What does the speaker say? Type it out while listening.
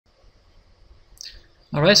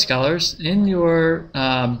All right, scholars, in your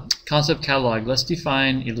concept catalog, let's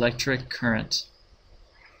define electric current.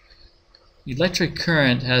 Electric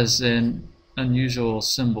current has an unusual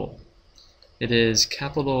symbol. It is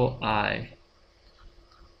capital I.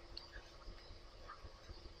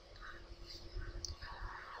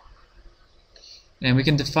 And we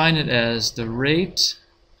can define it as the rate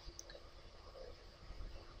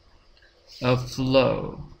of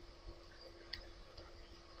flow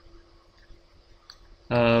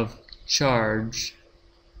of charge.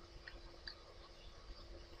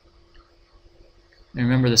 And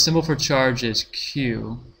remember, the symbol for charge is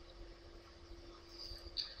Q.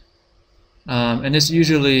 And it's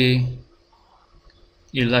usually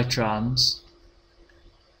electrons.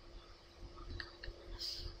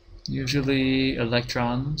 Usually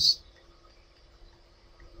electrons.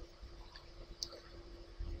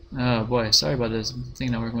 Oh boy, sorry about this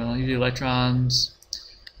thing not working well. Usually electrons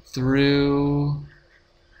through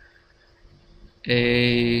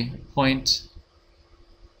a point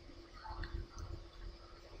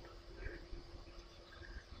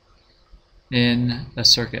in a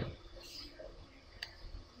circuit.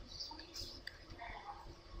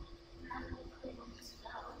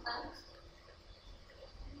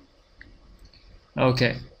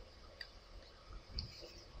 Okay.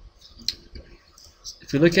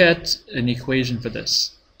 If we look at an equation for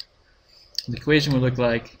this, the equation would look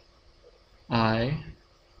like I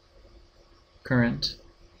current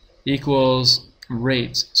equals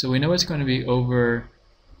rate. So we know it's going to be over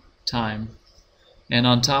time. And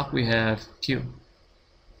on top we have Q.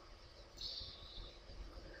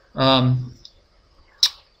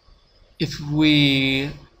 If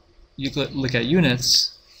we look at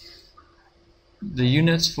units, the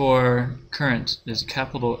units for current is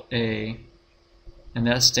capital A, and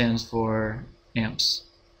that stands for amps.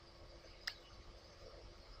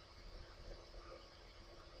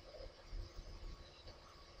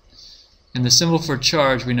 And the symbol for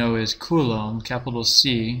charge we know is coulomb, capital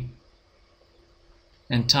C,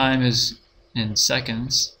 and time is in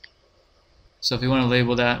seconds. So if we want to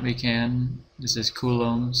label that, we can. This is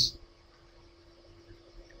coulombs.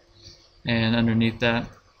 And underneath that,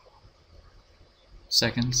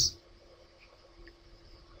 seconds.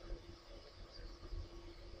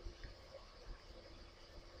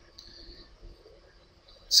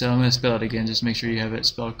 So I'm going to spell it again, just make sure you have it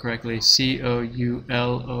spelled correctly. C-O-U-L-O-M-B-S.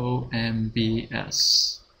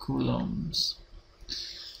 Coulombs.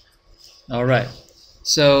 Alright,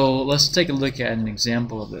 so let's take a look at an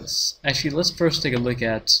example of this. Actually, let's first take a look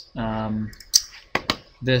at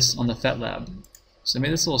this on the FETLab. So I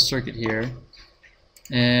made this little circuit here,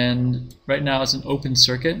 and right now it's an open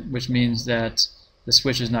circuit, which means that the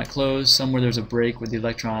switch is not closed. Somewhere there's a break where the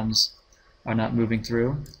electrons are not moving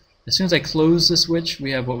through. As soon as I close the switch,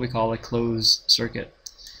 we have what we call a closed circuit.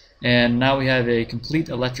 And now we have a complete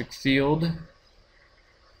electric field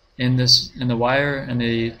in the wire, and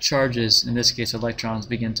the charges, in this case electrons,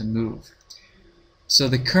 begin to move. So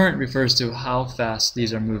the current refers to how fast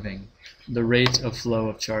these are moving, the rate of flow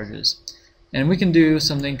of charges. And we can do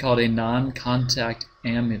something called a non-contact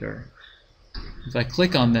ammeter. If I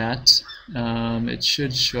click on that, it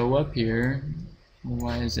should show up here.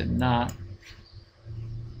 Why is it not?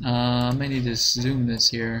 I may need to zoom this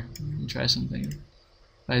here. Let me try something.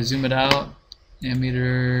 If I zoom it out,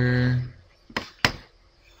 ammeter,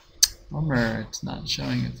 bummer, it's not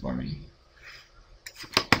showing it for me.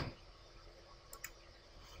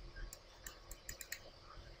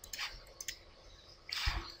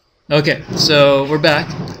 Okay, so we're back.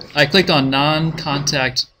 I clicked on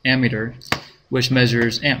non-contact ammeter, which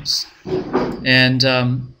measures amps. And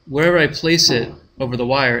wherever I place it over the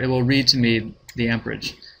wire, it will read to me the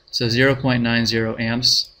amperage. So 0.90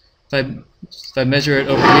 amps. If I measure it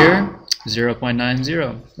over here,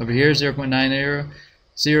 0.90. Over here, 0.90.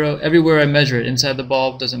 0. Everywhere I measure it, inside the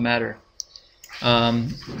bulb, doesn't matter.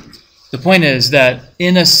 The point is that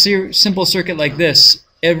in a simple circuit like this,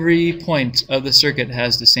 every point of the circuit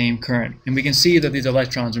has the same current. And we can see that these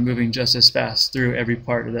electrons are moving just as fast through every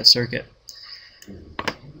part of that circuit.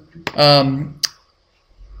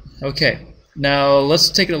 Okay, now let's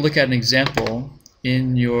take a look at an example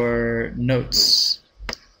in your notes.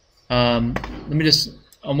 Let me just,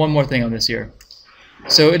 one more thing on this here.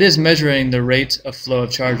 So it is measuring the rate of flow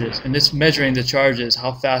of charges, and it's measuring the charges,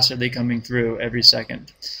 how fast are they coming through every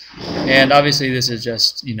second. And obviously this is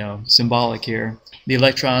just, symbolic here. The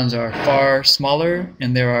electrons are far smaller,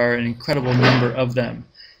 and there are an incredible number of them.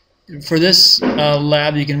 For this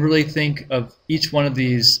lab, you can really think of each one of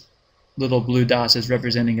these little blue dots as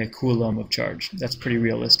representing a coulomb of charge. That's pretty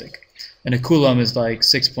realistic. And a coulomb is like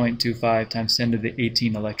 6.25 times 10 to the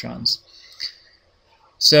 18 electrons.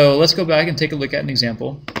 So let's go back and take a look at an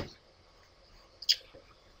example.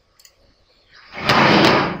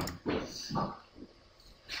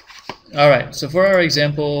 Alright, so for our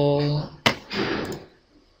example,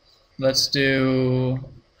 let's do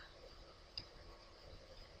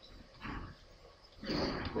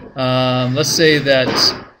let's say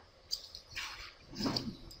that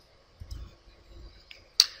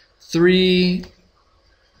 3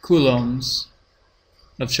 coulombs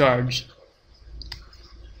of charge.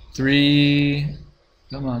 3,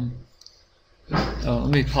 come on. Oh,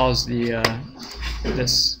 let me pause the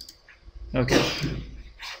this. Okay.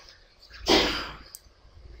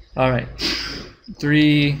 All right.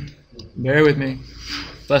 3. Bear with me.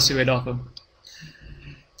 Bless you, Adolfo.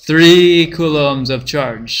 3 coulombs of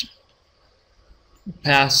charge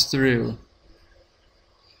pass through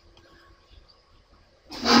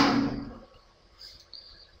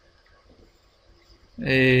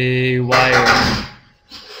a wire.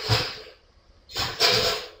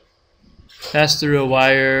 Pass through a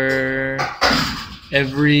wire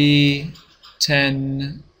every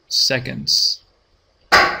 10 seconds.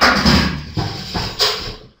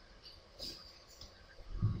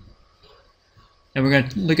 And we're going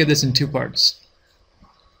to look at this in 2 parts.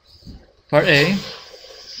 Part A,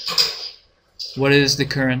 what is the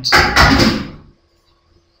current?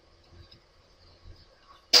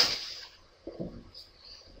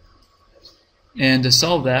 And to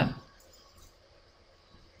solve that,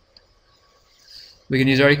 we can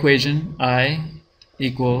use our equation, I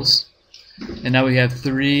equals, and now we have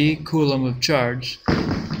 3 coulomb of charge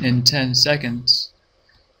in 10 seconds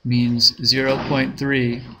means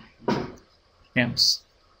 0.3 amps.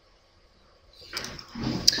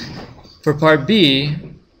 For part B,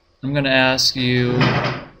 I'm going to ask you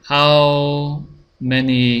how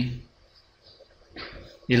many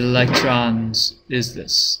electrons is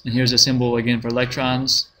this? And here's a symbol again for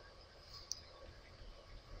electrons.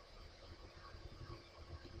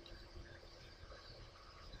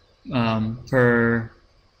 Per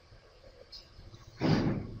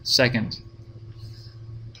second.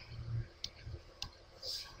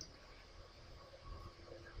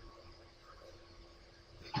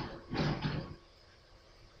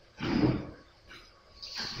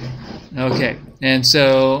 Okay, and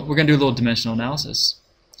so we're going to do a little dimensional analysis.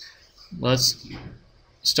 Let's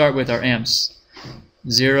start with our amps.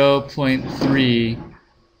 0.3.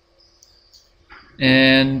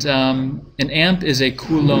 And an amp is a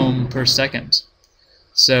coulomb per second.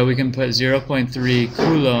 So we can put 0.3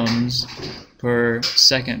 coulombs per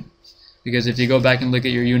second. Because if you go back and look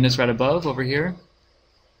at your units right above over here,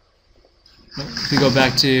 if you go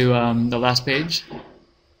back to the last page,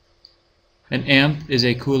 an amp is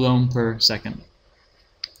a coulomb per second.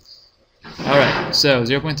 Alright, so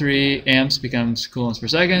 0.3 amps becomes coulombs per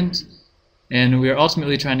second, and we are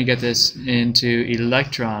ultimately trying to get this into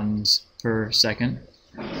electrons per second.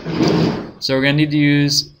 So we're going to need to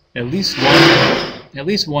use at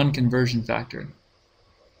least one conversion factor.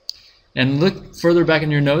 And look further back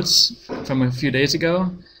in your notes from a few days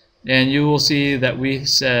ago, and you will see that we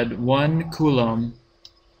said 1 coulomb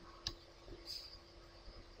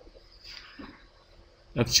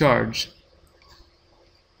of charge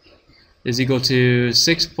is equal to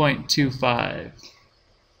 6.25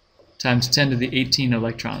 times 10 to the 18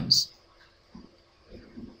 electrons.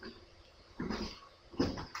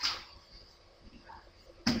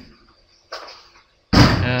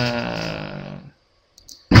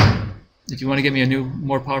 If you want to get me a new,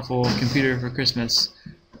 more powerful computer for Christmas,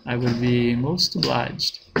 I would be most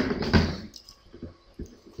obliged.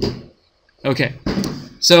 Okay,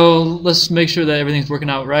 so let's make sure that everything's working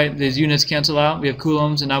out right. These units cancel out. We have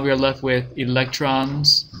coulombs, and now we are left with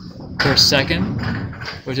electrons per second,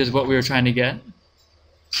 which is what we were trying to get.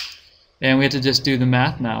 And we have to just do the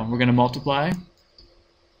math now. We're going to multiply.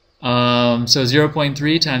 So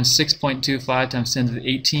 0.3 times 6.25 times 10 to the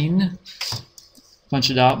 18. Punch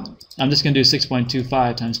it out. I'm just going to do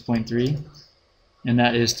 6.25 times 0.3, and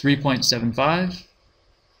that is 3.75.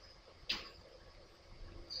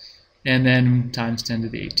 And then times 10 to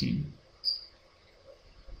the 18.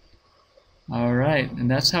 Alright, and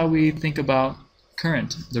that's how we think about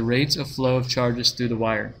current, the rates of flow of charges through the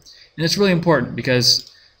wire. And it's really important because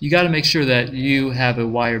you got to make sure that you have a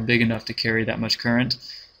wire big enough to carry that much current.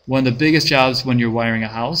 One of the biggest jobs when you're wiring a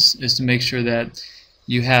house is to make sure that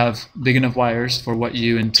you have big enough wires for what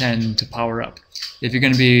you intend to power up. If you're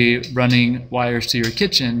going to be running wires to your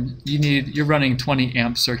kitchen, you're running 20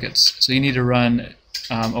 amp circuits. So you need to run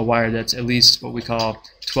a wire that's at least what we call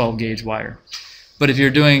 12 gauge wire. But if you're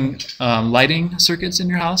doing lighting circuits in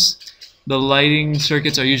your house, the lighting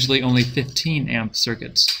circuits are usually only 15 amp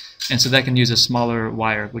circuits. And so that can use a smaller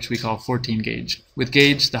wire, which we call 14 gauge. With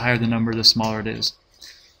gauge, the higher the number, the smaller it is.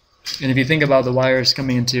 And if you think about the wires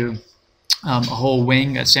coming into a whole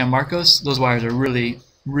wing at San Marcos, those wires are really,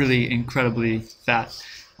 really incredibly fat.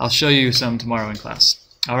 I'll show you some tomorrow in class.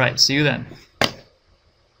 All right, see you then.